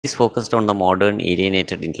is focused on the modern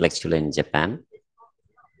alienated intellectual in Japan.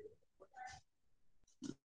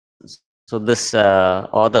 So this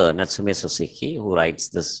author, Natsume Soseki, who writes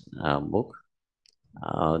this book,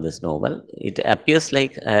 this novel, it appears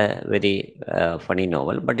like a very funny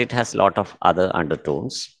novel, but it has a lot of other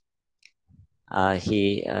undertones.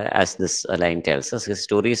 As this line tells us, his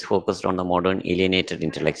story is focused on the modern alienated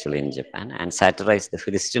intellectual in Japan and satirized the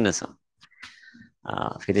Philistinism.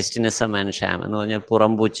 Philistinism and sham എന്ന് പറഞ്ഞാൽ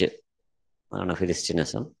പുറംപൂച്ച് ആണ്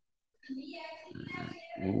ഫിലിസ്റ്റിനിസം.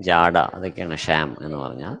 ജാഡ അതൊക്കെയാണ് sham എന്ന്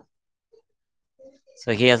പറഞ്ഞാൽ. So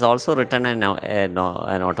he has also written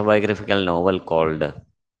an autobiographical novel called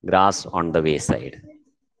Grass on the Wayside.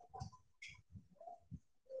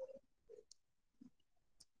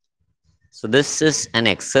 So this is an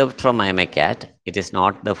excerpt from I Am a Cat. It is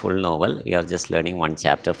not the full novel. We are just learning one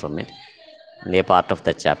chapter from it. Only a part of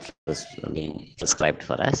the chapter is being prescribed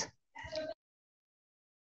for us.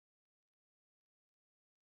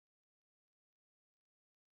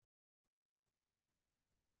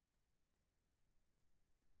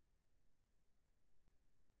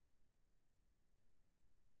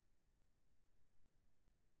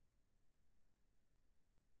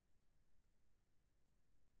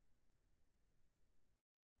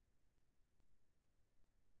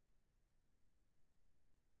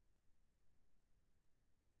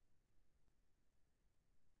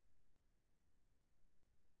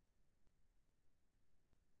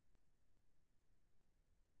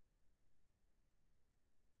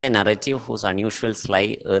 A narrative whose unusual,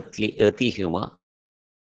 sly, earthy humor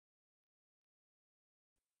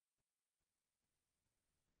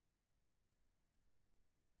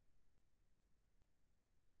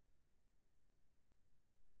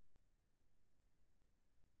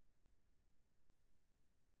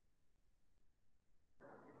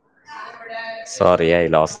Sorry, I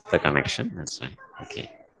lost the connection. That's fine. Okay.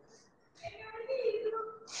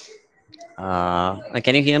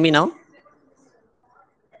 Can you hear me now?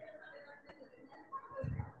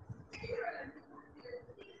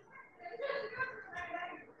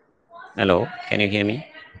 Hello, can you hear me?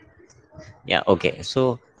 Yeah, okay.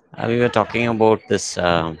 So we were talking about this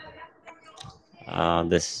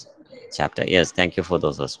chapter. Yes, thank you for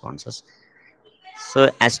those responses. So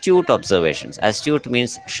astute observations. Astute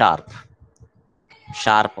means sharp.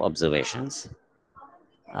 Sharp observations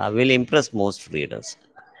will impress most readers.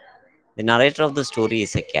 The narrator of the story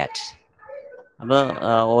is a cat. അപ്പോൾ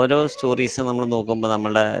ഓരോ stories നമ്മൾ നോക്കുമ്പോൾ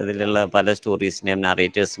നമ്മുടെ ഇതിലുള്ള പല സ്റ്റോറീസിനെയും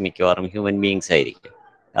narrators മിക്കവാറും human beings ആയിരിക്കും.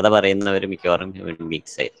 കഥ പറയുന്നവർ മിക്കവാറും ഹ്യൂമൻ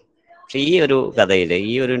ബീങ്സ് ആയിരിക്കും. പക്ഷെ ഈ ഒരു കഥയിൽ,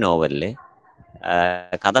 ഈ ഒരു നോവലിൽ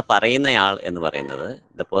കഥ പറയുന്നയാൾ എന്ന് പറയുന്നത്,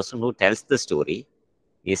 the person who tells the story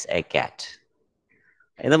is A കാറ്റ്.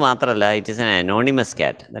 ഇത് മാത്രമല്ല, ഇറ്റ് ഈസ് എൻ അനോണിമസ്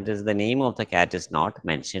കാറ്റ്. That is the name of the cat is not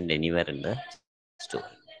mentioned anywhere in the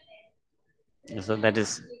story. So that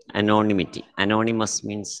is anonymity. Anonymous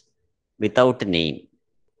means without name.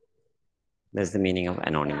 That's the meaning of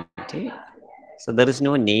anonymity. So there is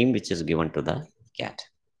no name which is given to the cat.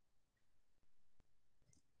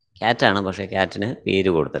 Cat ആണ്, പക്ഷേ കാറ്റിന് പേര്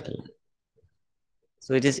കൊടുത്തിട്ടില്ല. So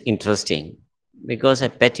it is interesting because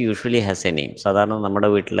a pet usually has a name. സാധാരണ നമ്മുടെ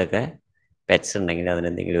വീട്ടിലൊക്കെ pets ഉണ്ടെങ്കിൽ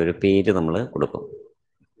അതിനെന്തെങ്കിലും ഒരു പേര് നമ്മൾ കൊടുക്കും.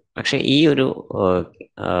 പക്ഷെ ഈ ഒരു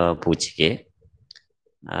പൂച്ചയ്ക്ക്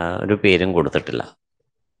ഒരു പേരും കൊടുത്തിട്ടില്ല.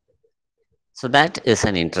 So that is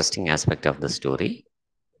an interesting aspect of the story.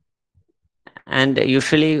 And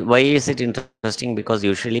usually, why is it interesting? Because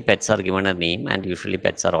usually pets are given a name, and usually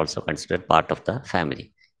pets are also considered part of the family.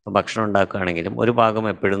 ഇപ്പോൾ ഭക്ഷണം ഉണ്ടാക്കുകയാണെങ്കിലും ഒരു ഭാഗം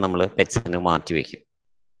എപ്പോഴും നമ്മൾ പെറ്റ്സിന് മാറ്റി വയ്ക്കും.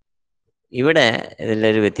 ഇവിടെ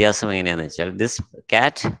ഇതിലൊരു വ്യത്യാസം എങ്ങനെയാണെന്ന് വെച്ചാൽ, ദിസ്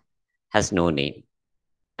കാറ്റ് has no name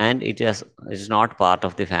and it is not part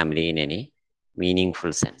of the family in any meaning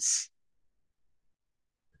sense.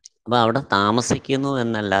 അപ്പോൾ അവിടെ താമസിക്കുന്നു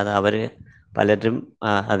എന്നല്ലാതെ അവർ പലരും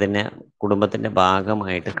അതിനെ കുടുംബത്തിൻ്റെ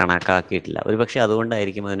ഭാഗമായിട്ട് കണക്കാക്കിയിട്ടില്ല. ഒരുപക്ഷെ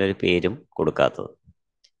അതുകൊണ്ടായിരിക്കും അതിനൊരു പേരും കൊടുക്കാത്തത്.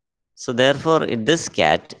 So therefore, this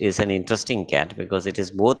cat is an interesting cat because it is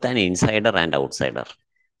both an insider and outsider.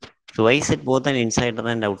 So why is it both an insider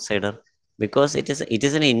and outsider? Because it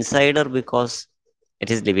is an insider because it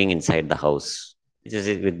is living inside the house. It is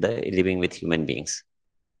living with human beings.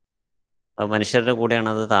 മനുഷ്യരുടെ കൂടെയാണ്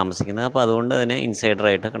അത് താമസിക്കുന്നത്. അപ്പോൾ അതുകൊണ്ട് തന്നെ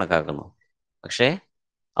ഇൻസൈഡറായിട്ട് കണക്കാക്കുന്നു. പക്ഷേ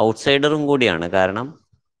ഔട്ട്സൈഡറും കൂടിയാണ്. കാരണം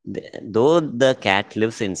though the cat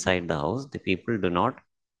lives inside the house, the people do not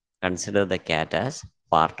consider the cat as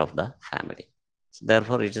part of the family. So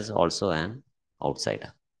therefore, it is also an outsider.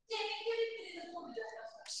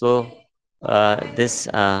 So this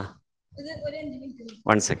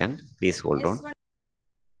one second, please hold on.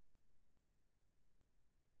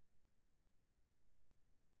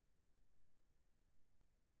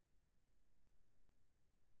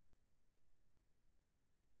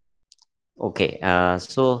 Okay,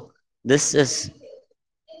 so this is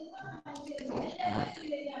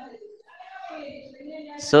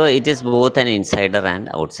so it is both an insider and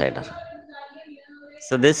outsider.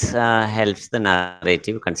 So this helps the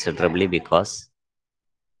narrative considerably because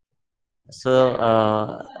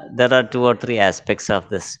there are two or three aspects of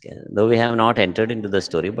this. Though we have not entered into the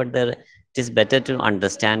story, but it is better to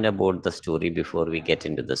understand about the story before we get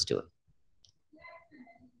into the story.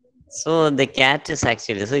 So the cat is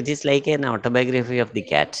actually so it is like an autobiography of the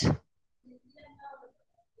cat.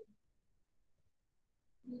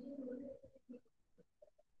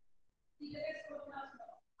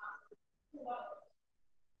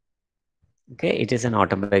 Okay, it is an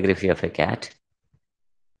autobiography of a cat.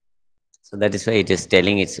 So that is why it is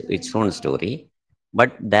telling its own story.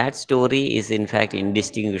 But that story is in fact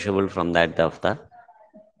indistinguishable from that of the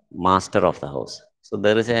master of the house. So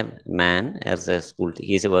there is a man as a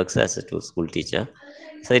he works as a school teacher.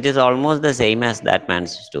 So it is almost the same as that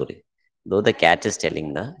man's story, though the cat is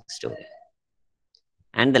telling the story.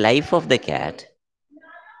 And the life of the cat,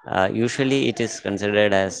 usually it is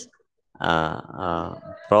considered as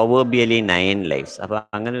proverbially 9 lives. അപ്പോൾ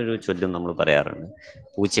അങ്ങനെ ഒരു ചൊല്ലും നമ്മൾ പറയാറുണ്ട്.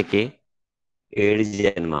 പൂച്ചയ്ക്ക് 7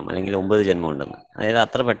 ജന്മം അല്ലെങ്കിൽ 9 ജന്മം ഉണ്ടെന്ന്. അതായത്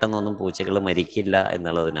അത്ര പെട്ടെന്നൊന്നും പൂച്ചകൾ മരിക്കില്ല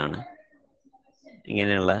എന്നുള്ളതിനാണ്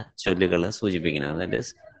ഇങ്ങനെയുള്ള ചൊല്ലുകൾ സൂചിപ്പിക്കുന്നത്. ദാറ്റ്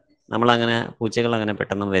ഈസ് നമ്മളങ്ങനെ പൂച്ചകൾ അങ്ങനെ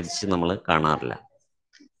പെട്ടെന്ന് മരിച്ച് നമ്മൾ കാണാറില്ല.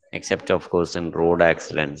 Except of course in road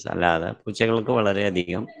accidents. അല്ലാതെ പൂച്ചകൾക്ക്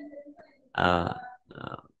വളരെയധികം ആ, ആ,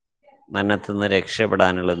 മരണത്തിൽ നിന്ന്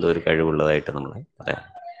രക്ഷപ്പെടാനുള്ള എന്തോ ഒരു കഴിവുള്ളതായിട്ട് നമ്മൾ പറയാം.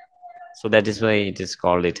 So that is why it is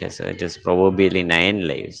called it is പ്രൊബബിയലി 9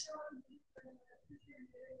 lives.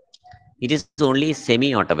 It is only semi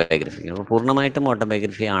autobiography. പൂർണ്ണമായിട്ടും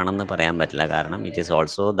ഓട്ടോബയോഗ്രഫി ആണെന്ന് പറയാൻ പറ്റില്ല, കാരണം it is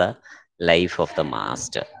also the life of the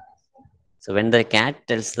master. So when the cat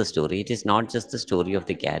tells the story, it is not just the story of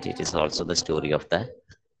the cat, it is also the story of the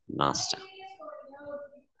master.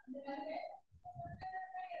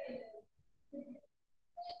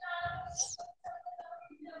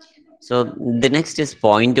 So the next is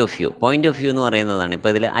point of view. Point of view എന്ന് പറയുന്നതാണ്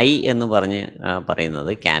ഇപ്പോൾ ഇതിൽ I എന്ന് പറഞ്ഞ്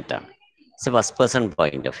പറയുന്നത് ക്യാറ്റാണ്. It's A first person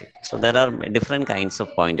point of view. So there are different kinds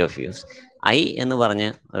of point of views. I എന്ന് പറഞ്ഞ്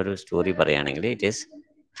ഒരു സ്റ്റോറി പറയുകയാണെങ്കിൽ it is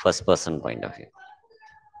first person point of view.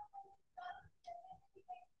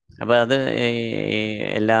 അപ്പോൾ അത്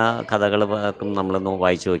എല്ലാ കഥകളും നമ്മളൊന്ന്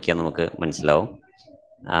വായിച്ചു നോക്കിയാൽ നമുക്ക് മനസ്സിലാവും.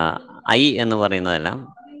 ഐ എന്ന് പറയുന്നതെല്ലാം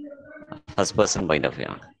first person point of view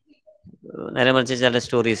ആണ്. നേരെ മറിച്ച് ചില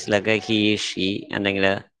സ്റ്റോറീസിലൊക്കെ ഹീ ഷീ അല്ലെങ്കിൽ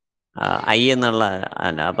ഐ എന്നുള്ള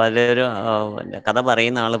അല്ല, അപ്പോൾ അതിലൊരു കഥ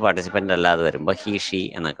പറയുന്ന ആൾ പാർട്ടിസിപ്പൻ്റ് അല്ലാതെ വരുമ്പോൾ ഹീ ഷീ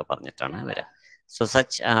എന്നൊക്കെ പറഞ്ഞിട്ടാണ് വരിക. So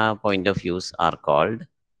such point of views are called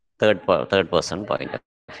third person point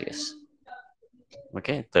of views.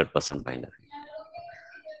 Okay, third person point of view.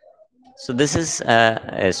 So this is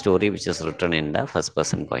a story which is written in the first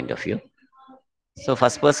person point of view. So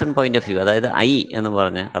first person point of view, അതായത് I എന്ന്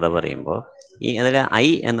പറഞ്ഞ കഥ പറയുമ്പോൾ ഈ അതിൽ I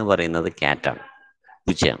എന്ന് പറയുന്നത് ക്യാറ്റാണ്,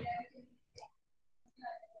 പൂച്ചയാണ്.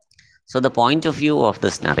 So the point of view of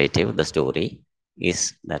this narrative, the story, is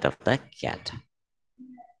that of the cat.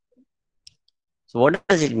 So what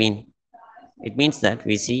does it mean? It means that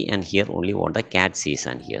we see and hear only what the cat sees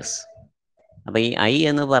and hears. അപ്പോൾ ഈ I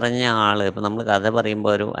എന്ന് പറഞ്ഞ ആൾ, ഇപ്പം നമ്മൾ കഥ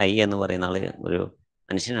പറയുമ്പോൾ ഒരു I എന്ന് പറയുന്ന ആൾ ഒരു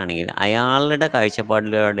മനുഷ്യനാണെങ്കിൽ അയാളുടെ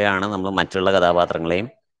കാഴ്ചപ്പാടിലൂടെയാണ് നമ്മൾ മറ്റുള്ള കഥാപാത്രങ്ങളെയും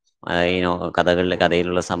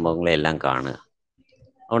കഥയിലുള്ള സംഭവങ്ങളെയും എല്ലാം കാണുക.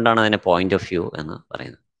 അതുകൊണ്ടാണ് അതിനെ പോയിന്റ് ഓഫ് വ്യൂ എന്ന്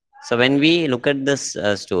പറയുന്നത്. So when we look at this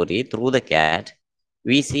story through the cat,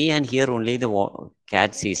 V see and here only the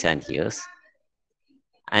cat സീസ് and here's.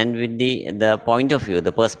 And with the point of view,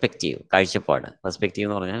 the perspective, കാഴ്ചപ്പാട്. പെർസ്പെക്റ്റീവ്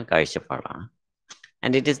എന്ന് പറഞ്ഞാൽ കാഴ്ചപ്പാടാണ്.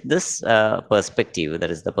 And it is this perspective,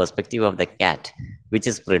 that is the perspective of the cat, which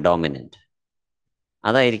is predominant.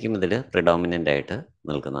 അതായിരിക്കും ഇതിൽ predominant ആയിട്ട്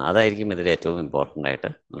നിൽക്കുന്നത്, അതായിരിക്കും ഇതിൽ ഏറ്റവും ഇമ്പോർട്ടൻ്റ് ആയിട്ട്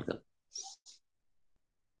നിൽക്കുന്നത്.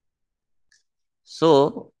 So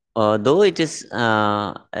though it is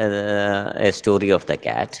a story of the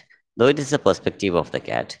cat, though it is a perspective of the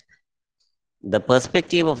cat, the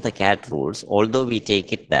perspective of the cat rules, although we take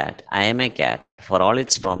it that I am a cat, for all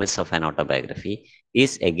its promise of an autobiography,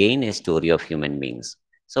 is again a story of human beings.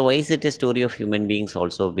 So why is it a story of human beings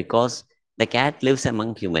also? Because the cat lives among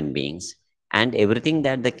human beings, and everything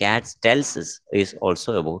that the cat tells us is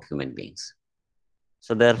also about human beings.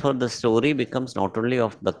 So therefore the story becomes not only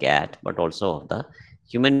of the cat but also of the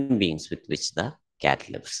human beings with which the cat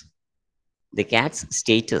lives. The cat's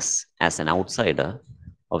status as an outsider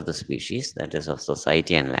of the species, that is of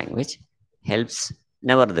society and language, helps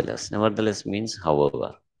nevertheless. Nevertheless means however.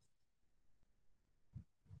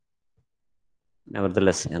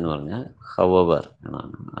 Nevertheless എന്ന് പറഞ്ഞാൽ however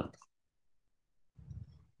എന്നാണ് അർത്ഥം.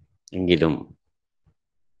 എങ്കിലും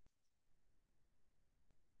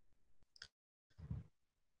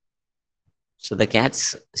So the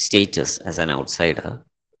cat's status as an outsider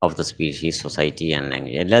of the species, society and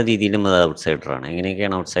language. എല്ലാ രീതിയിലും അത് outsider ആണ്.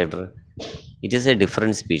 എങ്ങനെയൊക്കെയാണ് outsider? It is a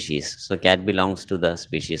different species. So cat belongs to the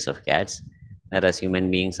species of cats, whereas human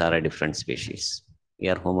beings are a different species. We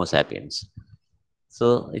are Homo sapiens. So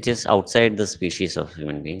it is outside the species of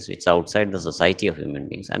human beings. It's outside the society of human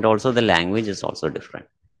beings, and also the language is also different.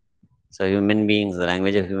 So human beings, the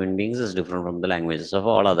language of human beings is different from the languages of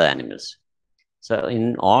all other animals. So in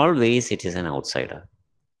all ways, it is an outsider.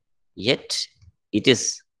 Yet it is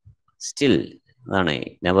still,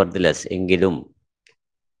 nevertheless, എങ്കിലും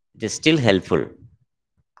it is still helpful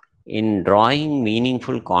in drawing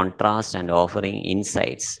meaningful contrast and offering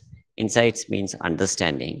insights. Insights means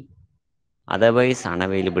understanding, otherwise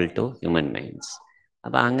unavailable to human minds.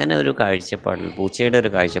 അപ്പം അങ്ങനെ ഒരു കാഴ്ചപ്പാടിൽ, പൂച്ചയുടെ ഒരു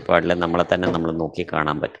കാഴ്ചപ്പാടിൽ നമ്മളെ തന്നെ നമ്മൾ നോക്കി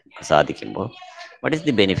കാണാൻ സാധിക്കുമ്പോൾ, what is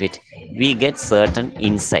the benefit? We get certain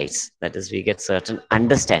insights, that is, we get certain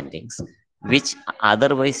understandings which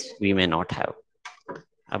otherwise we may not have.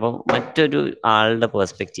 അപ്പം മറ്റൊരു ആളുടെ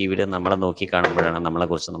പെർസ്പെക്റ്റീവിൽ നമ്മളെ നോക്കി കാണുമ്പോഴാണ്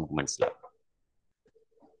നമ്മളെക്കുറിച്ച് നമുക്ക് മനസ്സിലാവും.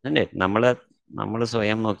 അല്ലേ? നമ്മൾ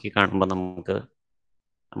സ്വയം നോക്കി കാണുമ്പോൾ നമുക്ക്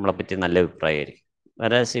നമ്മളെപ്പറ്റി നല്ല അഭിപ്രായമായിരിക്കും.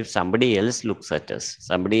 Whereas if somebody else looks at us,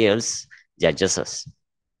 somebody else judges us,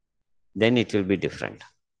 then it will be different.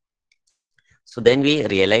 So then we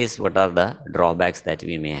realize what are the drawbacks that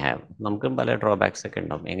we may have. നമുക്കും പല ഡ്രോബാക്സ് ഒക്കെ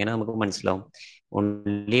ഉണ്ടാവും. എങ്ങനെ നമുക്ക് മനസ്സിലാവും?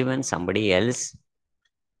 Only when somebody else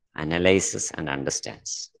analyzes and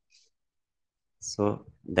understands. So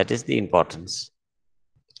that is the importance.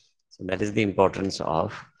 So that is the importance of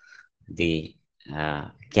the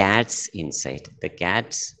cat's insight, the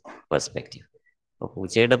cat's perspective. അപ്പോൾ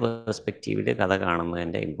പൂച്ചയുടെ പെർസ്പെക്റ്റീവിൽ കഥ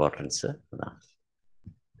കാണുന്നതിൻ്റെ ഇമ്പോർട്ടൻസ് അതാണ്.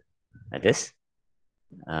 That is,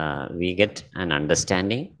 we get an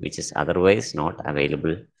understanding which is otherwise not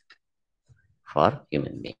available for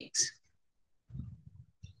human beings.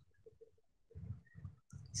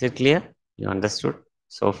 Is it clear? You understood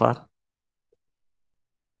so far?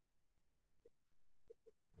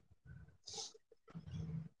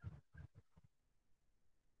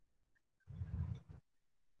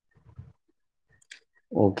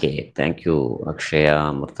 Okay, thank you, Akshaya,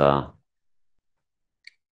 Amrita.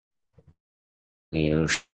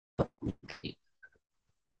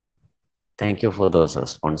 Thank you for those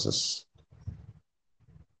responses.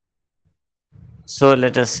 So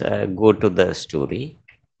let us go to the story.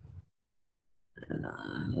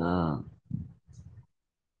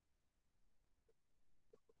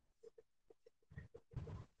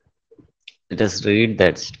 Let us read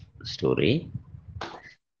that story.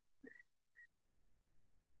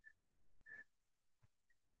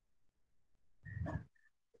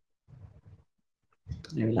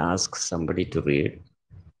 I will ask somebody to read.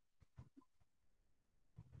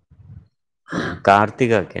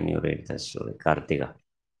 Kartika, can you read that story? Kartika.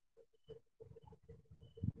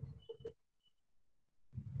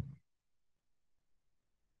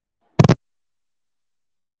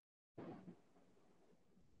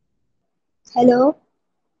 Hello.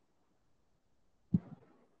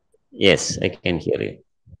 Yes, I can hear you.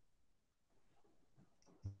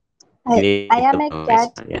 I am a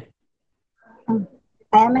cat.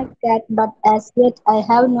 I am a cat, but as yet I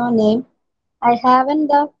have no name. I haven't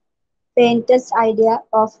the faintest idea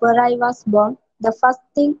of where I was born. The first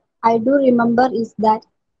thing I do remember is that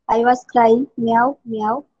I was crying meow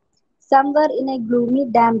meow somewhere in a gloomy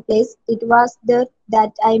damp place. It was there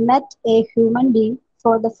that I met a human being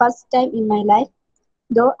for the first time in my life.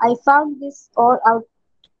 Though I found this all out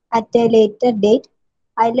at a later date,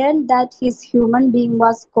 I learned that his human being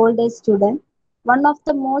was called a student, one of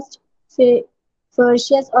the most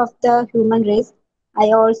ferocious of the human race. I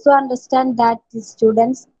also understand that the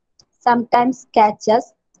students sometimes catch us,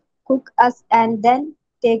 cook us, and then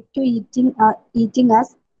take to eating us.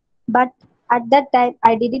 But at that time,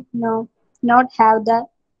 I didn't know, not have the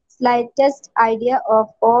slightest idea of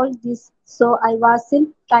all this, so I wasn't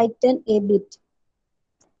frightened a bit.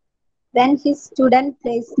 When his student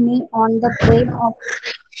placed me on the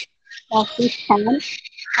of his hand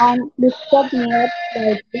and lifted me up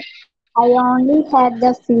slightly, I only had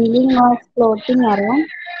the feeling of floating around.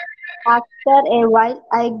 After a while,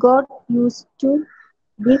 I got used to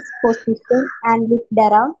this position and looked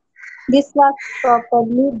around. This was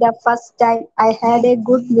probably the first time I had a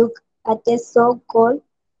good look at a so-called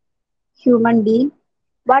human being.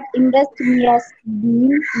 What impressed me as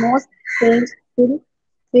being most strange still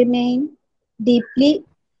remained deeply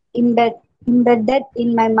embedded in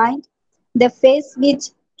my mind. The face, which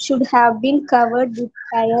should have been covered with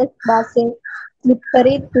hairs, was a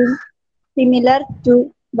slippery thing, similar to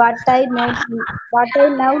what I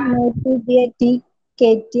now know to be a tea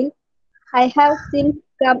kettle. I have since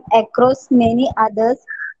come across many others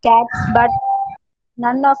cats, but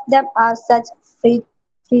none of them are such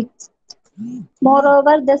freaks.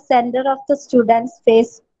 Moreover, the center of the student's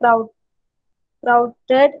face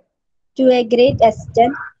protruded to a great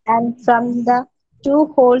extent, and from the two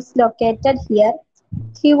holes located here,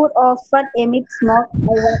 he would often emit smoke.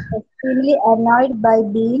 I was extremely annoyed by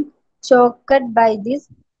being choked by this,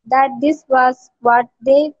 that this was what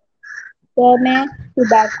they term a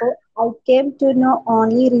tobacco. I came to know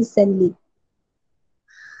only recently.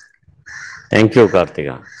 Thank you,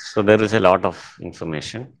 Kartika. So there is a lot of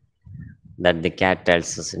information that the cat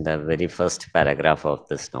tells us in the very first paragraph of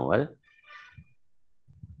this novel.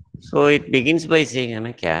 So it begins by saying, I'm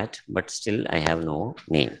a cat, but still I have no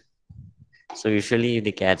name. So usually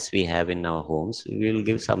the cats we have in our homes, we will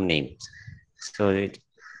give some names. So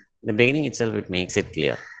the beginning itself, it makes it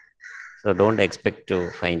clear. So don't expect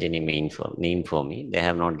to find any name for me. They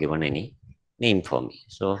have not given any name for me.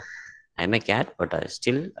 So I'm a cat, but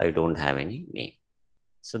I don't have any name.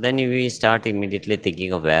 So then we start immediately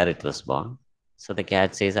thinking of where it was born. So the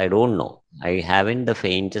cat says, I don't know. I haven't the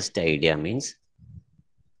faintest idea means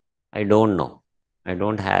I don't know. I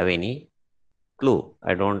don't have any clue.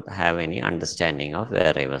 I don't have any understanding of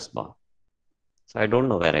where I was born. So I don't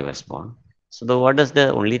know where I was born. So what is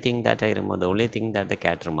the only thing that I remember? The only thing that the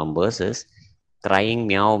cat remembers is crying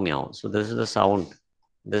meow meow. So this is the sound.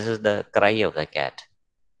 This is the cry of the cat.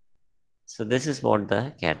 So this is what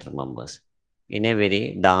the cat remembers. In a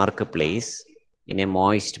very dark place, in a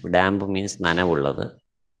moist, damp means nanavullathu.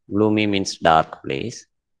 Gloomy means dark place.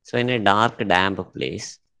 So in a dark, damp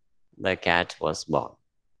place, the cat was born.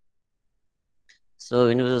 So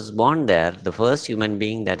when it was born there, the first human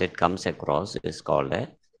being that it comes across is called a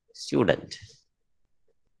student.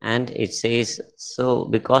 And it says, so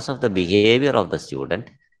because of the behavior of the student,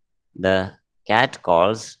 the cat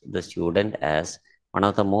calls the student as one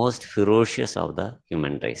of the most ferocious of the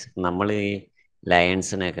human race. നമ്മൾ ഈ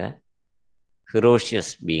ലയൺസിനൊക്കെ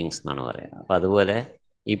ferocious beings എന്നാണ് പറയുന്നത്. അപ്പം അതുപോലെ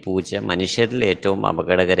ഈ പൂച്ച മനുഷ്യരിൽ ഏറ്റവും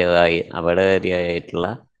അപകടകാരിയായിട്ടുള്ള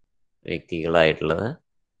വ്യക്തികളായിട്ടുള്ളത്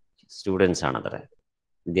സ്റ്റുഡൻസ് ആണ് അത്ര,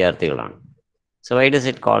 വിദ്യാർത്ഥികളാണ്. So why does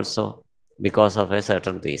it call so? Because of a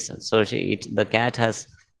certain reason. So the cat has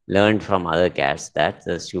learned from other cats that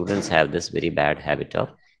the students have this very bad habit of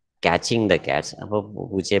catching the cats. അപ്പോൾ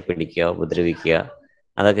പൂച്ചയെ പിടിക്കുക, ഉപദ്രവിക്കുക,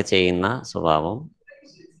 അതൊക്കെ ചെയ്യുന്ന സ്വഭാവം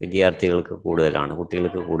വിദ്യാർത്ഥികൾക്ക് കൂടുതലാണ്,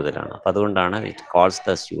 കുട്ടികൾക്ക് കൂടുതലാണ്. അപ്പം അതുകൊണ്ടാണ് it calls the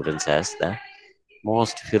students as the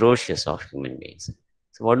most ferocious of human beings.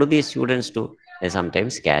 So what do these students do? They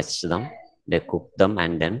sometimes catch them, they cook them,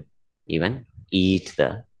 and then even eat the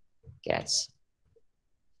cats.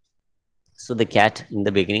 So the cat in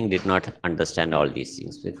the beginning did not understand all these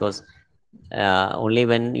things, because only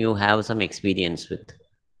when you have some experience with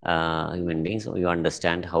human beings, you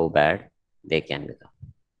understand how bad they can become.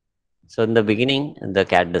 So in the beginning, the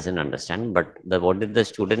cat doesn't understand, but what did the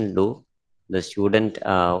student do? The student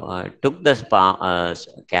took the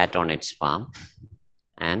cat on its palm,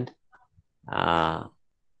 and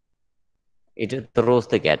it throws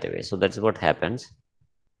the cat away. So that's what happens.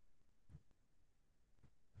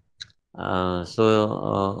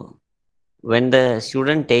 When the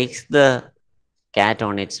student takes the cat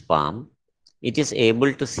on its palm, it is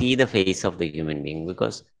able to see the face of the human being,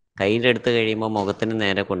 because കയ്യിലെടുത്ത് കഴിയുമ്പോൾ മുഖത്തിന്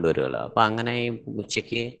നേരെ കൊണ്ടുവരുമല്ലോ. അപ്പം അങ്ങനെ ഈ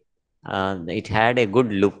പൂച്ചയ്ക്ക് it had A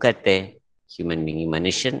good look at A human being. ഈ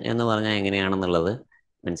മനുഷ്യൻ എന്ന് പറഞ്ഞാൽ എങ്ങനെയാണെന്നുള്ളത്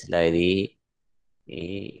മനസ്സിലായത് ഈ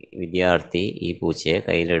വിദ്യാർത്ഥി ഈ പൂച്ചയെ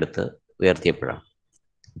കയ്യിലെടുത്ത് ഉയർത്തിയപ്പോഴാണ്.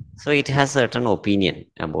 So it has certain opinion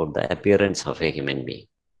about the appearance of a human being.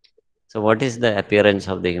 So what is the appearance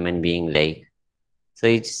of the human being like? So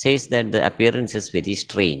it says that the appearance is very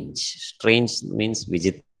strange. Strange means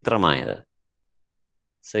vichitramayadu.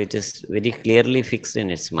 So it is very clearly fixed in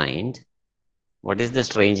its mind. What is the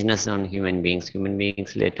strangeness on human beings? Human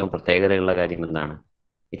beings ഏറ്റവും പ്രത്യേകതയുള്ള കാര്യം എന്താണ്?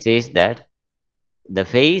 It says that the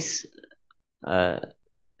face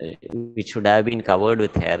which should have been covered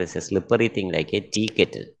with hair is a slippery thing like a tea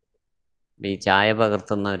kettle. ഈ ചായ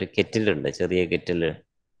പകർത്തുന്ന ഒരു കെറ്റിലുണ്ട്, ചെറിയ kettle.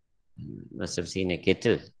 must have seen a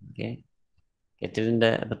kettle. Okay,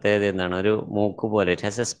 കെറ്റിലിന്റെ പ്രത്യേകത എന്താണ്? ഒരു മൂക്ക് പോലെ, ഇറ്റ്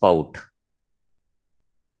ഹാസ് എ സ്പൗട്ട്.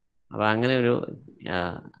 അപ്പൊ അങ്ങനെ ഒരു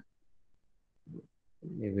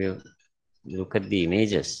if you look at the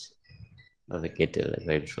images of the kettle, if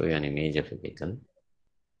I show you an image of a kettle,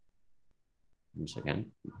 once again,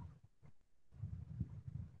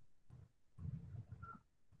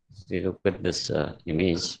 so you look at this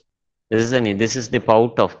image. This is the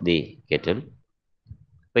spout of the kettle.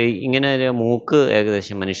 അപ്പൊ ഇങ്ങനെ ഒരു മൂക്ക്,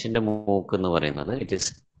 ഏകദേശം മനുഷ്യന്റെ മൂക്ക് എന്ന് പറയുന്നത്,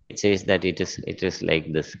 it says that it is like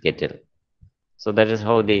this kettle. So that is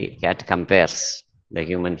how the cat compares the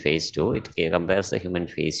human face to, it compares the human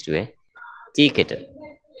face to a tea kettle.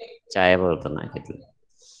 ചായ പോലത്തുന്ന kettle.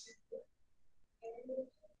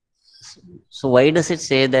 So why does it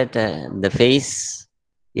say that the face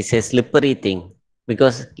is a slippery thing?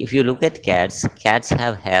 Because if you look at cats, cats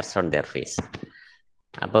have hairs on their face.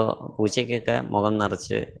 അപ്പോൾ പൂച്ചയ്ക്കൊക്കെ മുഖം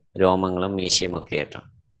നിറച്ച് രോമങ്ങളും മീശയും ഒക്കെ ആയിട്ടാണ്.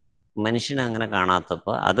 മനുഷ്യന് അങ്ങനെ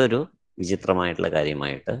കാണാത്തപ്പോൾ അതൊരു വിചിത്രമായിട്ടുള്ള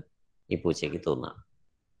കാര്യമായിട്ട് ഈ പൂച്ചയ്ക്ക് തോന്നുകയാണ്.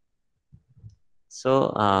 So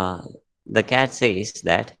the cat says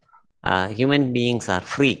that human beings are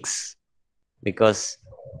freaks because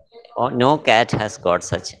no cat has got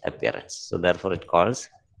such appearance. So therefore it calls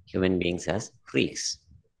human beings as freaks.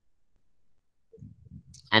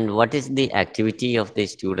 And what is the activity of the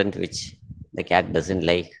student which the cat doesn't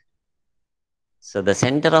like? So the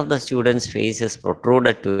center of the student's face is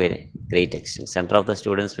protruded to a great extent. Center of the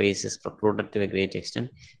student's face is protruded to a great extent.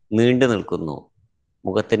 നീണ്ടു നിൽക്കുന്നു.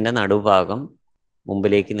 മുഖത്തിന്റെ നടുഭാഗം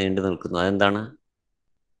മുമ്പിലേക്ക് നീണ്ടു നിൽക്കുന്നു. അതെന്താണ്?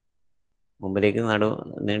 മുമ്പിലേക്ക്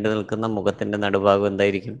നീണ്ടു നിൽക്കുന്ന മുഖത്തിന്റെ നടുഭാഗം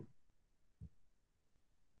എന്തായിരിക്കും?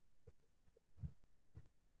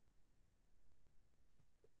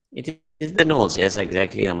 It is the nose. Yes,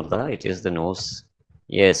 exactly, Amrita. It is the nose.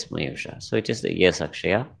 Yes, Mayusha. So it is the, yes,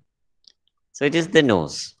 Akshaya. So it is the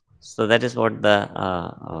nose. So that is what the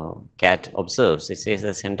cat observes. It says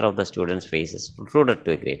the center of the student's face is protruded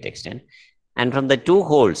to a great extent. And from the two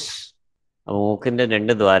holes, മൂക്കിന്റെ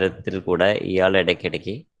രണ്ട് ദ്വാരത്തിൽ കൂടെ ഇയാൾ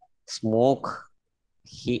ഇടയ്ക്കിടയ്ക്ക് smoke,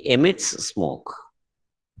 he emits smoke.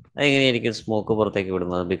 അതെങ്ങനെയായിരിക്കും smoke പുറത്തേക്ക്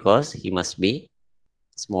വിടുന്നത്? Because he must be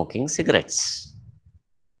smoking cigarettes.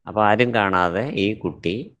 അപ്പോൾ ആരും കാണാതെ ഈ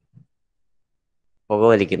കുട്ടി പുക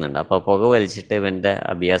വലിക്കുന്നുണ്ട്. അപ്പോൾ പുക വലിച്ചിട്ട് ഇവൻ്റെ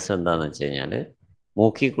അഭ്യാസം എന്താണെന്ന് വെച്ച് കഴിഞ്ഞാൽ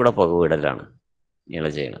മൂക്കിൽ കൂടെ പുക വിടലാണ് ഇയാൾ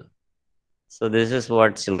ചെയ്യുന്നത്. So this is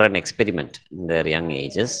what children experiment in their young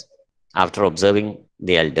ages. After observing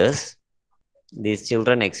the elders, these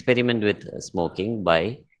children experiment with smoking by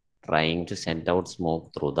trying to send out smoke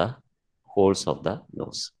through the holes of the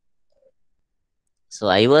nose. So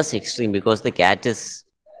I was extreme because the cat is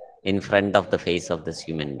in front of the face of this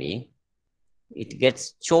human being. It gets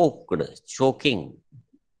choking.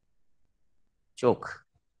 Choke.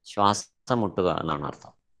 ശ്വാസം മുട്ടുക എന്നാണ്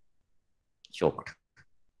അർത്ഥം. Choked.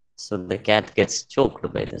 So the cat gets choked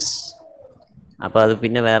by this. അപ്പോൾ അത്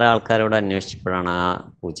പിന്നെ വേറെ ആൾക്കാരോട് അന്വേഷിച്ചപ്പോഴാണ് ആ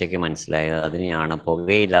പൂച്ചയ്ക്ക് മനസ്സിലായത് അതിനെയാണ്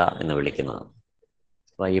പുകയില എന്ന് വിളിക്കുന്നത്.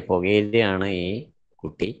 അപ്പോൾ ഈ പുകയിലയാണ് ഈ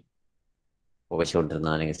കുട്ടി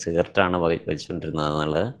പുകച്ചുകൊണ്ടിരുന്നത്, അല്ലെങ്കിൽ സിഗരറ്റാണ് വലിച്ചുകൊണ്ടിരുന്നത്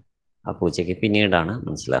എന്നുള്ളത് ആ പൂച്ചയ്ക്ക് പിന്നീടാണ്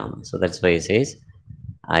മനസ്സിലാവുന്നത്. So that's why says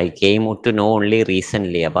I came to know only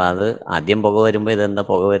recently. അപ്പോൾ അത് ആദ്യം പുക വരുമ്പോൾ ഇതെന്താ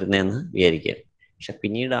പുക വരുന്നതെന്ന് വിചാരിക്കുക. പക്ഷെ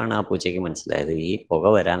പിന്നീടാണ് ആ പൂച്ചയ്ക്ക് മനസ്സിലായത് ഈ പുക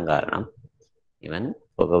വരാൻ കാരണം ഇവൻ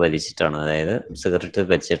പുക വലിച്ചിട്ടാണ്, അതായത് സിഗരറ്റ്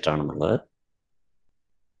വലിച്ചിട്ടാണെന്നുള്ളത്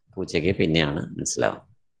പൂച്ചയ്ക്ക് പിന്നെയാണ് മനസ്സിലാവുന്നത്.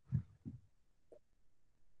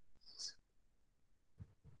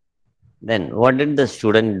 Then what did the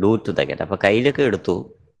student do to the cat? അപ്പോൾ കയ്യിലൊക്കെ എടുത്തു,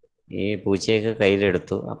 ഈ പൂച്ചയൊക്കെ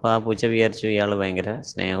കയ്യിലെടുത്തു. അപ്പോൾ ആ പൂച്ച വിചാരിച്ചു ഇയാൾ ഭയങ്കര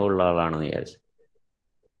സ്നേഹമുള്ള ആളാണെന്ന് വിചാരിച്ചു.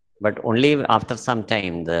 But only after some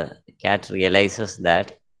time the cat realises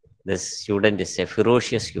that this student is A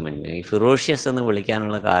ferocious human being. ഈ ഫിറോഷ്യസ് എന്ന്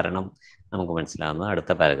വിളിക്കാനുള്ള കാരണം നമുക്ക് മനസ്സിലാവുന്നത്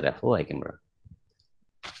അടുത്ത paragraph വായിക്കുമ്പോഴാണ്.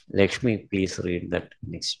 Lakshmi, please read that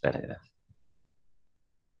next paragraph.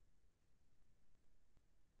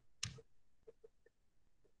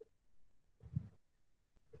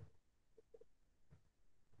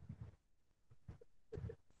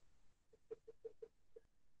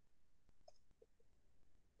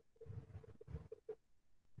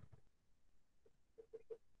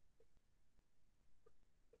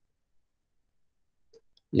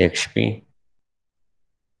 Lakshmi,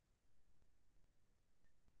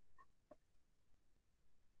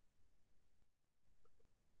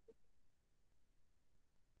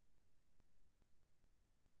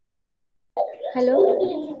 Hello.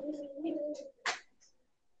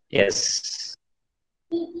 yes.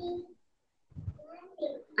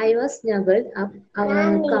 I was snuggled up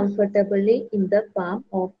comfortably in the palm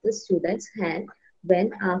of the student's hand when,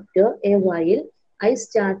 after a while, I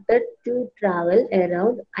started to travel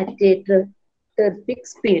around at a terrific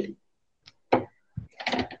speed.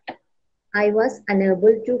 I was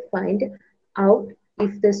unable to find out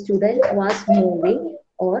if the student was moving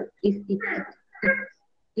or if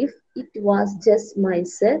it was just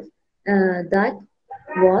myself that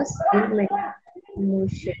was in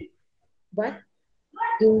motion. But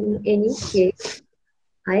in any case,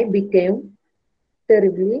 I became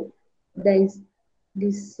terribly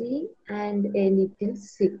dizzy and a little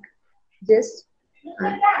sick, just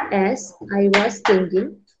as I was thinking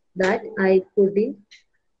that I couldn't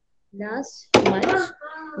last much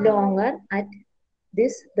longer at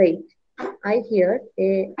this rate. I heard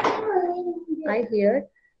a I heard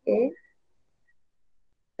a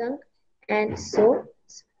thunk and saw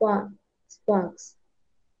sparks.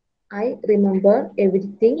 I remember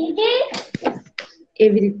everything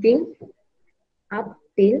up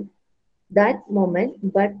till that moment,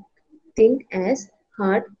 but think as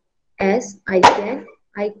hard as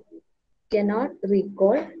I cannot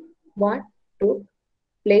recall what took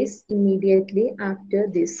place immediately after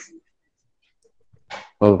this.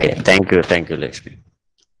 Okay, thank you, Lakshmi.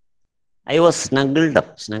 I was snuggled up.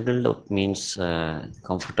 Snuggled up means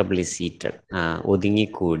comfortably seated.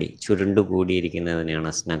 ഒതുങ്ങിക്കൂടി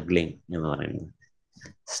ചുരുണ്ടുകൂടിയിരിക്കുന്നതിനെയാണ് സ്നഗ്ലിംഗ് എന്ന് പറയുന്നത്.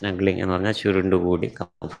 സ്നഗ്ലിംഗ് എന്ന് പറഞ്ഞാൽ ചുരുണ്ടുകൂടി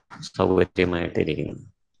സൗകര്യമായിട്ടിരിക്കുന്നു.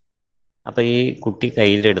 അപ്പോൾ ഈ കുട്ടി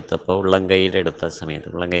കയ്യിലെടുത്തപ്പോൾ ഉള്ളം കയ്യിലെടുത്ത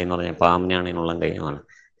സമയത്ത്, ഉള്ളം കൈ എന്ന് പറഞ്ഞാൽ പാമ്പിനാണെങ്കിൽ ഉള്ളം കൈ എന്നാണ്.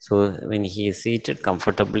 So when he seated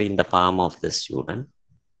comfortably in the palm of the student,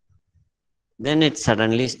 then it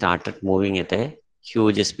suddenly started moving at a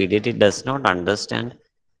huge speed. It does not understand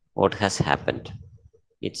what has happened.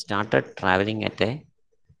 It started traveling at a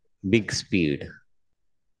big speed.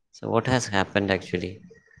 So what has happened actually?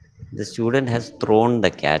 The student has thrown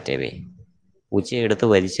the cat away. പൂച്ചയെ എടുത്ത്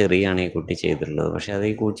വലിച്ചെറിയാണ് ഈ കുട്ടി ചെയ്തിട്ടുള്ളത്. പക്ഷെ അത്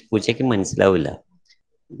ഈ പൂച്ചയ്ക്ക് മനസ്സിലാവില്ല.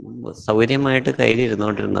 സൗകര്യമായിട്ട്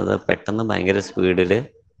കയ്യിലിരുന്നോണ്ടിരുന്നത് പെട്ടെന്ന് ഭയങ്കര സ്പീഡിൽ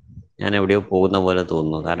ഞാൻ എവിടെയോ പോകുന്ന പോലെ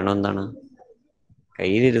തോന്നുന്നു. കാരണം എന്താണ്?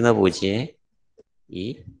 കയ്യിലിരുന്ന പൂച്ചയെ ഈ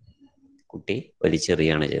കുട്ടി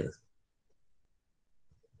വലിച്ചെറിയാണ് ചെയ്തത്.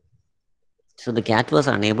 So the cat was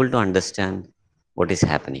unable to understand what is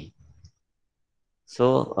happening. So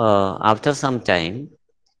after some time,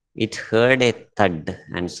 it heard a thud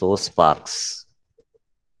and saw sparks.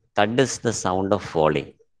 Thud is the sound of falling.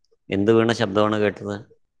 എന്ത് വീണ ശബ്ദമാണ് കേട്ടത്?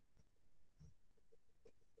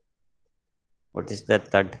 What is that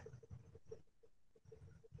thud?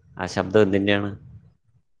 ആ ശബ്ദം എന്തിൻ്റെയാണ്?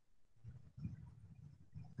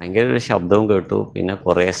 ഭയങ്കര ഒരു ശബ്ദവും കേട്ടു, പിന്നെ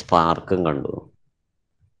കുറേ സ്പാർക്കും കണ്ടു.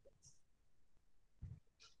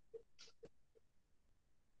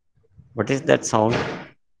 What is that sound?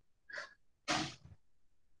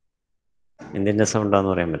 എന്തിൻ്റെ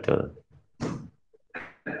സൗണ്ടാന്ന് പറയാൻ പറ്റുമോ?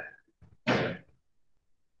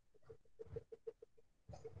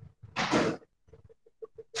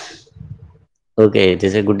 Okay, it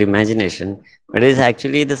is a good imagination, but it is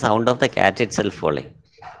actually the sound of the cat itself falling.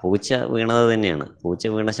 പൂച്ച വീണത് തന്നെയാണ്. പൂച്ച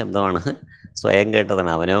വീണ ശബ്ദമാണ്, സ്വയം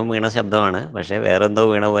കേട്ടതാണ്. അവനവും വീണ ശബ്ദമാണ്, പക്ഷെ വേറെന്തോ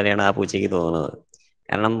വീണ പോലെയാണ് ആ പൂച്ചയ്ക്ക് തോന്നുന്നത്.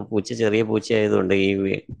 കാരണം പൂച്ച ചെറിയ പൂച്ചയായതുകൊണ്ട് ഈ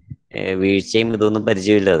വീഴ്ചയും ഇതൊന്നും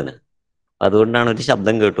പരിചയമില്ല അതിന്. അതുകൊണ്ടാണ് ഒരു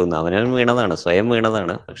ശബ്ദം കേട്ടുന്നത്. അവനവൻ വീണതാണ്, സ്വയം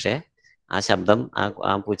വീണതാണ്, പക്ഷെ ആ ശബ്ദം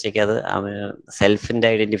ആ പൂച്ചയ്ക്ക് അത് സെൽഫിന്റെ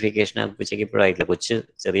ഐഡന്റിഫിക്കേഷൻ ആ പൂച്ചയ്ക്ക് ഇപ്പോഴും ആയിട്ടില്ല.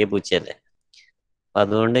 ചെറിയ പൂച്ചയല്ലേ.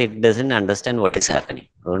 അതുകൊണ്ട് it doesn't understand what is happening.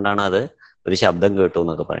 അതുകൊണ്ടാണ് അത് ഒരു ശബ്ദം കേട്ടു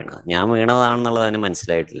എന്നൊക്കെ പറയുന്നത്. ഞാൻ വീണതാണെന്നുള്ളത് അതിന്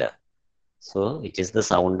മനസ്സിലായിട്ടില്ല. So it is the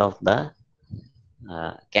sound of the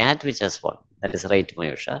cat which has fall. That is right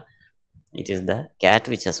Mayusha. It is the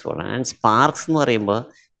cat which has fall. And Sparks എന്ന് പറയുമ്പോൾ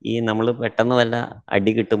ഈ നമ്മൾ പെട്ടെന്ന് വല്ല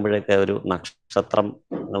അടി കിട്ടുമ്പോഴൊക്കെ ഒരു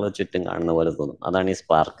നക്ഷത്രങ്ങൾ ചുറ്റും കാണുന്ന പോലെ തോന്നും. അതാണ് ഈ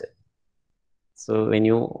spark. So when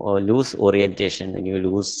you lose orientation, when you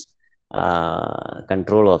lose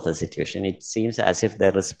control of the situation, it seems as if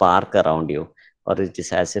there is spark around you, or it is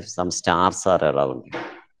as if some stars are around you.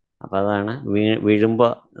 അപ്പം അതാണ്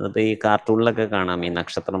വീഴുമ്പോൾ ഇപ്പോൾ ഈ കാർട്ടൂണിലൊക്കെ കാണാം ഈ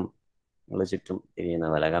നക്ഷത്രങ്ങൾ ചുറ്റും തിരിയുന്ന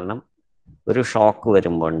പോലെ. കാരണം ഒരു ഷോക്ക്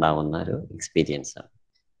വരുമ്പോൾ ഉണ്ടാവുന്ന ഒരു എക്സ്പീരിയൻസ് ആണ്.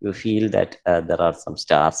 You feel that there are some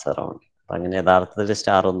stars around. അപ്പം അങ്ങനെ യഥാർത്ഥത്തിൽ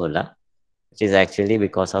സ്റ്റാർ ഒന്നുമില്ല. It is actually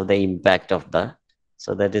because of the impact of the,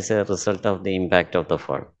 so that is A result of the impact of the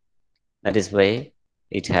fall. That is Y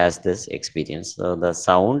it has this experience. So the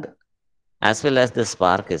sound as well as the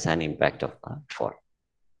spark is an impact of the fall.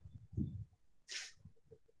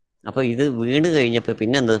 അപ്പോൾ ഇത് വീണ് കഴിഞ്ഞപ്പോൾ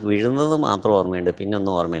പിന്നെ എന്താ, വീഴുന്നത് മാത്രം ഓർമ്മയുണ്ട്, പിന്നെ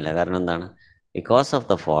ഒന്നും ഓർമ്മയില്ല. കാരണം എന്താണ്? Because of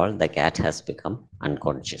the fall the cat has become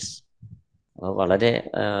unconscious. അപ്പോൾ വളരെ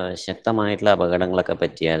ശക്തമായിട്ടുള്ള അപകടങ്ങളൊക്കെ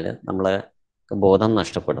പറ്റിയാൽ നമ്മളെ ബോധം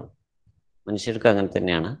നഷ്ടപ്പെടും. മനുഷ്യർക്ക് അങ്ങനെ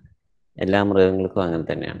തന്നെയാണ്, എല്ലാ മൃഗങ്ങൾക്കും അങ്ങനെ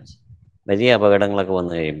തന്നെയാണ്. വലിയ അപകടങ്ങളൊക്കെ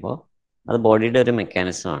വന്നു കഴിയുമ്പോൾ അത് ബോഡിയുടെ ഒരു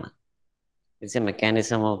മെക്കാനിസമാണ്. It's A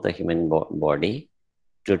mechanism of the human body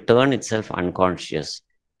to turn it self unconscious,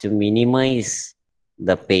 to minimise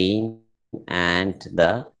the pain and the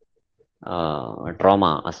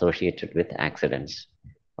trauma associated with accidents.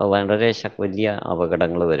 അപ്പോൾ വളരെ വലിയ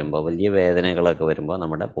അപകടങ്ങൾ വരുമ്പോൾ, വലിയ വേദനകളൊക്കെ വരുമ്പോൾ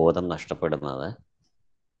നമ്മുടെ ബോധം നഷ്ടപ്പെടുന്നത്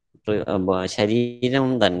ശരീരം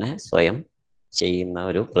തന്നെ സ്വയം ചെയ്യുന്ന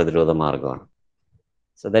ഒരു പ്രതിരോധ മാർഗമാണ്.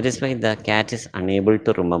 So that is why the cat is unable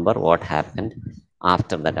to remember what happened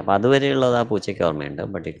after that. അപ്പോൾ അതുവരെയുള്ളത് ആ പൂച്ചയ്ക്ക് ഓർമ്മയുണ്ട്,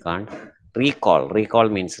 but it can't recall. Recall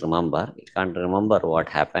means remember. It can't remember what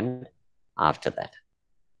happened after that.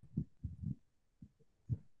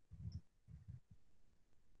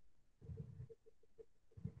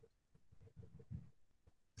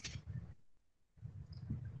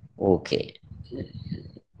 Okay.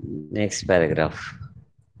 Next paragraph.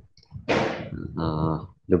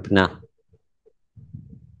 Lubna.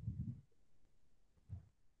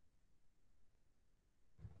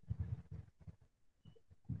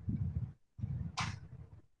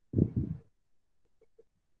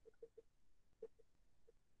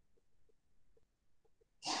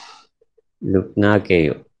 Lubna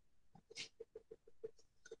Keyo.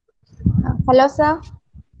 Hello, sir.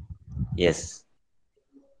 Yes.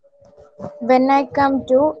 When I come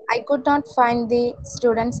to, I could not find the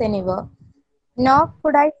students anywhere. Nor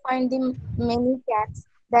could I find the many cats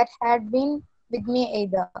that had been with me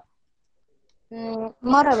either.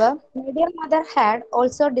 Moreover, my dear mother had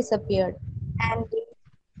also disappeared, and the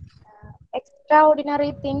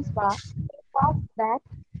extraordinary was that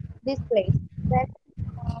this place, that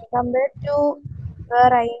compared to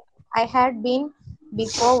where I had been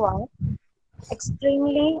before, was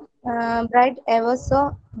extremely bright, ever so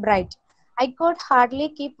bright. I could hardly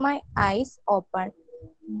keep my eyes open.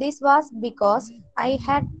 This was because I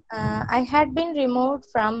had been removed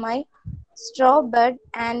from my straw bed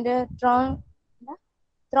and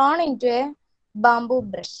thrown into a bamboo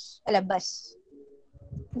bush.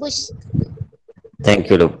 Thank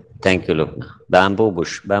you, Lub. Thank you, Lubna. Bamboo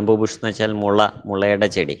bush. Bamboo bush എന്ന് വെച്ചാൽ മുളയുടെ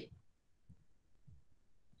ചെടി.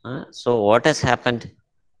 So what has happened?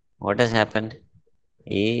 What has happened?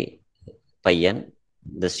 ഈ പയ്യൻ,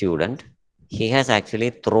 the student, he has actually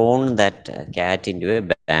thrown that cat into a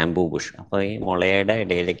bamboo bush. അപ്പോൾ ഈ മുളയുടെ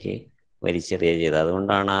ഇടയിലേക്ക് വലിച്ചെറിയുക ചെയ്തത്.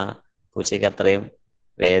 അതുകൊണ്ടാണ് ആ പൂച്ചയ്ക്ക് അത്രയും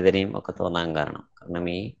വേദനയും ഒക്കെ തോന്നാൻ കാരണം. കാരണം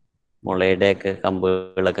ഈ മുളയുടെയൊക്കെ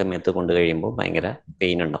കമ്പുകളൊക്കെ മേത്ത് കൊണ്ട് കഴിയുമ്പോൾ ഭയങ്കര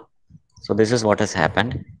പെയിൻ ഉണ്ടാവും. So this is what has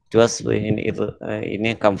happened. It was in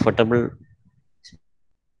a comfortable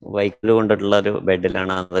വൈക്കോല് കൊണ്ടിട്ടുള്ള ഒരു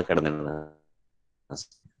ബെഡിലാണ് അത് കിടന്നിരുന്നത്.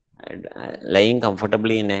 Lying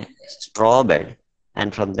comfortably in a straw bed, and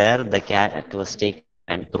from there the cat was taken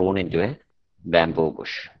and thrown into a bamboo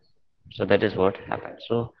bush. So that is what happened.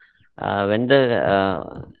 So when the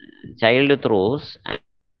child throws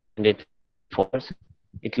and it falls,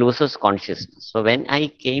 it loses consciousness. So when I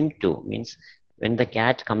came to, means when the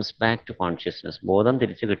cat comes back to consciousness, ബോധം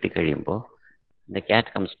തിരിച്ചു കിട്ടിക്കഴിയുമ്പോൾ the cat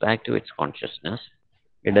comes back to its consciousness,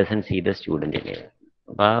 it doesn't see the student anymore.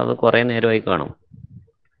 അപ്പോൾ അത് കുറേ നേരമായി കാണും,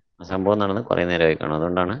 സംഭവം നടന്ന് കുറേ നേരമായി കാണും.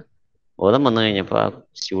 അതുകൊണ്ടാണ് ബോധം വന്നു കഴിഞ്ഞപ്പോൾ ആ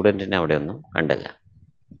സ്റ്റുഡൻറ്റിനെ അവിടെ ഒന്നും കണ്ടില്ല.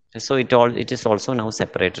 So it is also now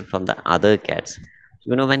separated from the other cats.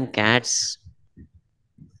 You know, when cats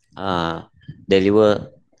deliver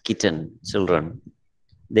children,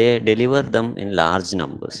 they deliver them in large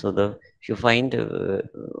numbers. So if you find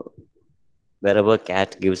wherever cat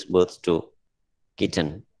gives birth to kitten,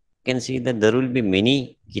 you can see that there will be many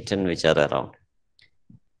kitten which are around.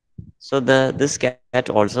 So this cat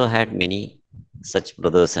also had many such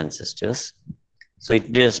brothers and sisters. So it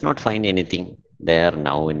does not find anything there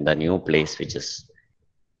now in the new place, which is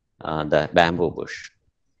the bamboo bush.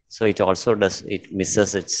 So it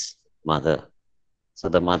misses its mother. So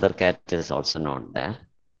the mother cat is also not there.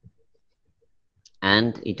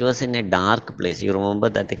 And it was in a dark place. You remember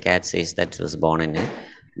that the cat says that it was born in a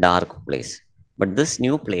dark place. But this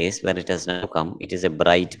new place where it has now come, it is a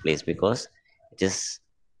bright place because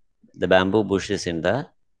the bamboo bush is in the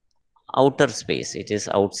outer space. It is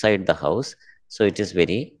outside the house. So it is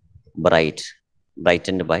very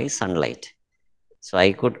brightened by sunlight. So I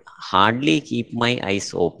could hardly keep my eyes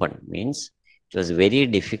open. Means it was very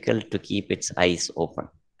difficult to keep its eyes open.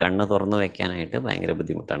 കണ്ണ് തുറന്നു വെക്കാനായിട്ട് ഭയങ്കര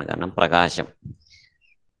ബുദ്ധിമുട്ടാണ്, കാരണം പ്രകാശം.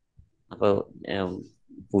 അപ്പോൾ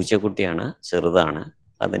പൂച്ചക്കുട്ടിയാണ്, ചെറുതാണ്,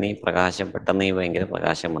 അതിന് ഈ പ്രകാശം പെട്ടെന്ന് ഈ ഭയങ്കര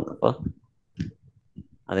പ്രകാശം വന്നപ്പോൾ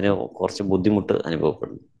അതിന് കുറച്ച് ബുദ്ധിമുട്ട്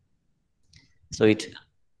അനുഭവപ്പെടുന്നു. So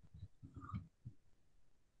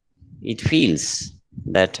it feels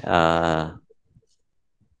that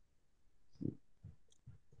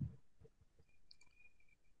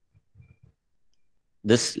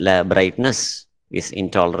this brightness is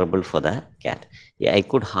intolerable for the cat. Yeah, I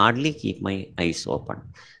could hardly keep my eyes open.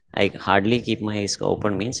 I hardly keep my eyes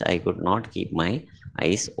open means I could not keep my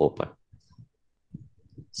eyes open.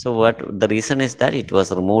 So what the reason is that it was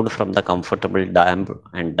removed from the comfortable damp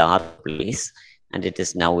and dark place, and it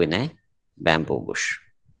is now in a bamboo bush.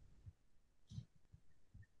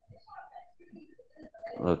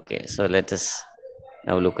 Okay, so let us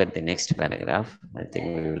now look at the next paragraph. I think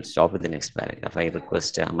we will stop with the next paragraph. I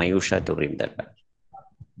request Mayusha to read that back.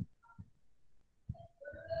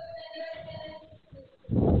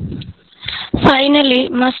 Finally,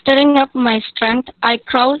 mustering up my strength, I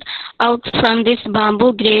crawled out from this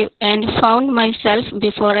bamboo grave and found myself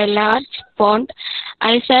before a large pond.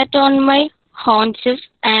 I sat on my haunches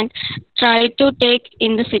and tried to take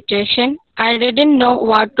in the situation. I didn't know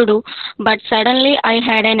what to do, but suddenly I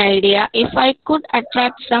had an idea. If I could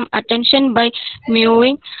attract some attention by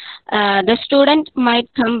mewing, the student might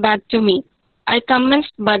come back to me. I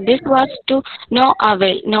commenced, but this was to no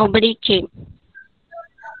avail. Nobody came.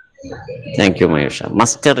 Thank you, Mayusha.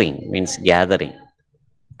 Mustering means gathering,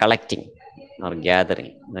 collecting or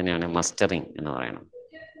gathering. തന്നെയാണ് mustering എന്ന് പറയുന്നത്.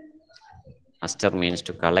 Muster means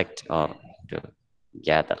to collect or to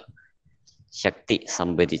gather. ശക്തി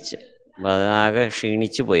സംഭരിച്ച്. അപ്പോൾ അതാകെ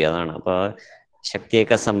ക്ഷീണിച്ചു പോയി, അതാണ്. അപ്പോൾ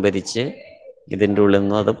ശക്തിയൊക്കെ സംഭരിച്ച് ഇതിൻ്റെ ഉള്ളിൽ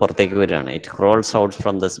നിന്ന് അത് പുറത്തേക്ക് വരികയാണ്. It ക്രോൾസ് out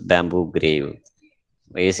from this bamboo grave.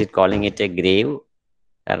 Is it calling it A grave?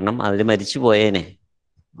 കാരണം അതിൽ മരിച്ചു പോയേനെ,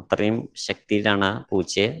 അത്രയും ശക്തിയിലാണ് ആ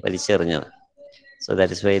പൂച്ചയെ വലിച്ചെറിഞ്ഞത്. So that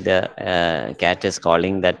is why the cat is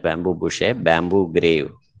calling that bamboo bush a bamboo grave.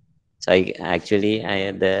 So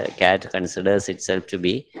the cat considers itself to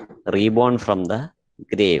be reborn from the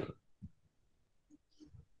grave.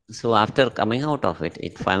 So after coming out of it,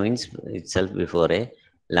 it finds itself before a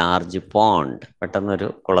large pond. പെട്ടെന്നൊരു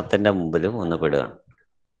കുളത്തിന്റെ മുമ്പിൽ വന്ന് പെടുകയാണ്.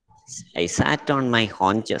 I sat on my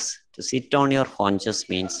haunches. To sit on your haunches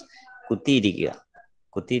means കുത്തിയിരിക്കുക.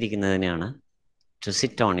 കുത്തിയിരിക്കുന്നതിനെയാണ് to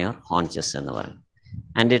sit on your haunches എന്ന് പറയുന്നത്.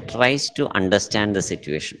 And it tries to understand the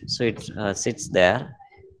situation. So it sits there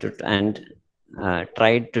and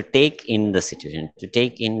tried to take in the situation. To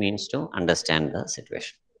take in means to understand the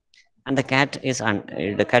situation. And the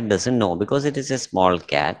cat doesn't know, because it is a small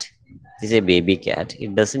cat. It is a baby cat.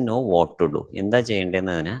 It doesn't know what to do. എന്താ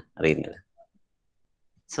ചെയ്യേണ്ടതെന്ന് അതിന് അറിയുന്നില്ല.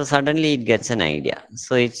 So suddenly it gets an idea.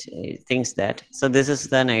 So it thinks that, so this is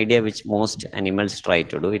an idea which most animals try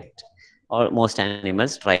to do. Most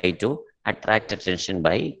animals try to attract attention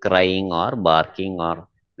by crying or barking or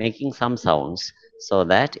making some sounds so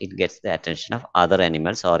that it gets the attention of other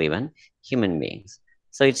animals or even human beings.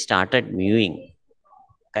 So it started mewing.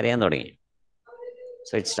 കരയാൻ തുടങ്ങി.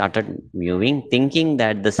 So it started mewing, thinking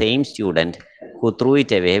that the same student who threw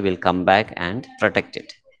it away will come back and protect it.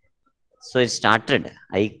 So it started.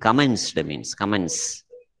 I commenced means commence.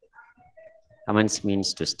 Commence means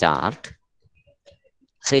to start.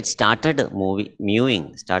 So it started mewing,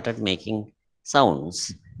 started making sounds,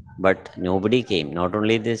 but nobody came. Not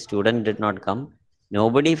only the student did not come,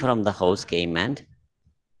 nobody from the house came and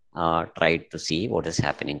tried to see what is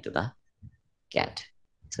happening to the cat.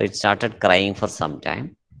 So it started crying for some time,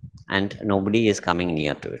 and nobody is coming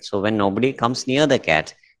near to it. So when nobody comes near the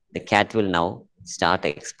cat will now start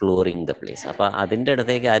exploring the place. അപ്പോൾ അതിൻ്റെ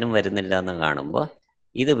അടുത്തേക്ക് ആരും വരുന്നില്ല എന്ന് കാണുമ്പോൾ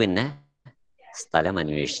ഇത് പിന്നെ സ്ഥലം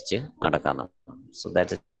അന്വേഷിച്ച് നടക്കാൻ തുടങ്ങും. So that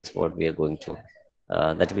is what we are going to,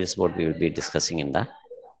 that is what we will be discussing in the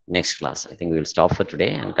next class. I think we will stop for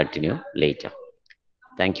today and continue later.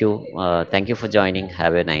 Thank you for joining.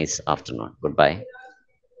 Have a nice afternoon. Goodbye.